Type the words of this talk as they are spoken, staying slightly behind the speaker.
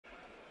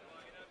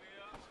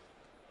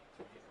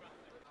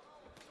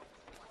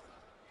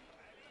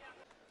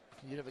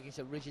You're up against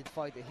a rigid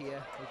fighter here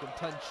who can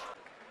punch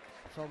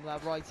from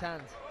that right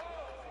hand.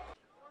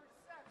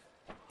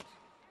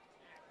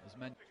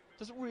 As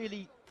doesn't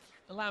really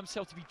allow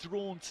himself to be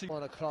drawn to.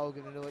 On a crowd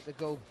going to know it to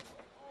go.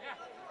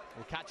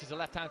 Well, catches a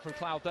left hand from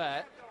Cloud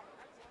there.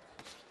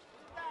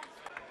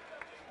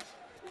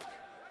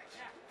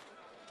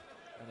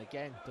 And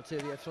again,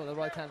 Beterbiev throwing the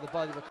right hand to the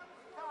body.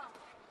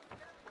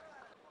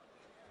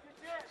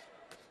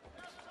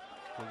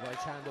 The right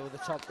hand over the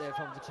top there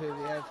from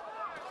Beterbiev.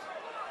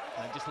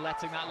 And just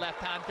letting that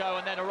left hand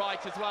go, and then a right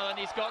as well, and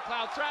he's got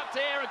Cloud trapped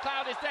here, and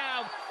Cloud is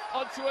down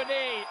onto a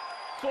knee.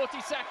 40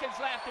 seconds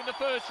left in the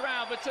first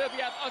round.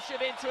 Beterbiev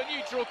ushered into a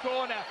neutral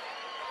corner.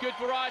 Good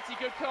variety,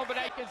 good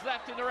combinations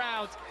left in the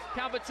round.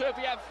 Can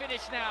Beterbiev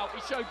finish now?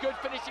 He's shown good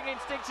finishing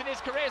instincts in his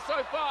career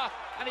so far,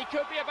 and he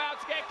could be about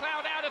to get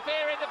Cloud out of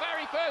here in the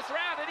very first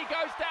round, and he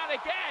goes down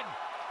again.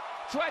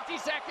 20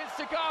 seconds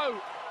to go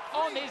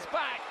on his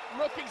back,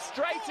 looking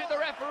straight at the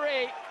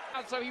referee.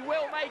 And so he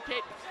will make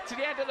it to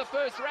the end of the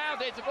first round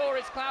here,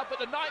 Tavoris Cloud, but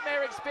the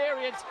nightmare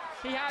experience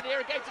he had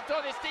here against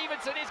Adonis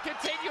Stevenson is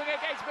continuing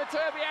against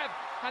Beterbiev,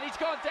 and he's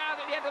gone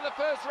down at the end of the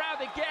first round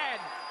again.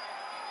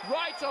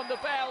 Right on the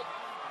bell,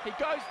 he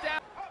goes down.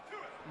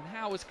 And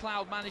how has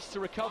Cloud managed to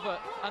recover?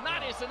 And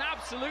that is an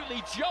absolutely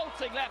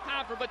jolting left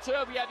hand from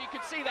Beterbiev. You can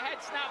see the head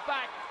snap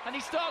back, and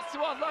he starts to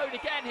unload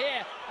again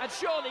here. And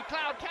surely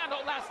Cloud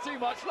cannot last too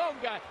much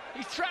longer.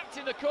 He's trapped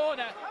in the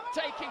corner,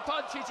 taking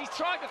punches. He's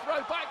trying to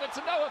throw back, but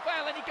to no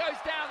avail, and he goes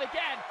down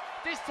again.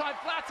 This time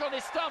flat on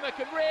his stomach,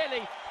 and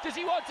really, does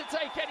he want to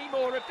take any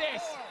more of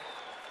this?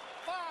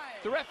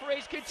 The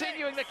referee's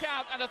continuing the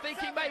count, and I think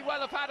he may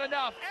well have had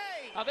enough.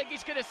 I think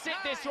he's going to sit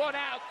this one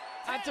out.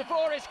 And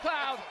Tavoris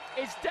Cloud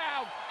is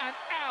down and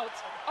out.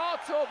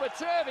 Artur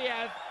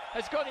Beterbiev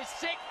has got his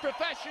 6th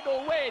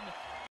professional win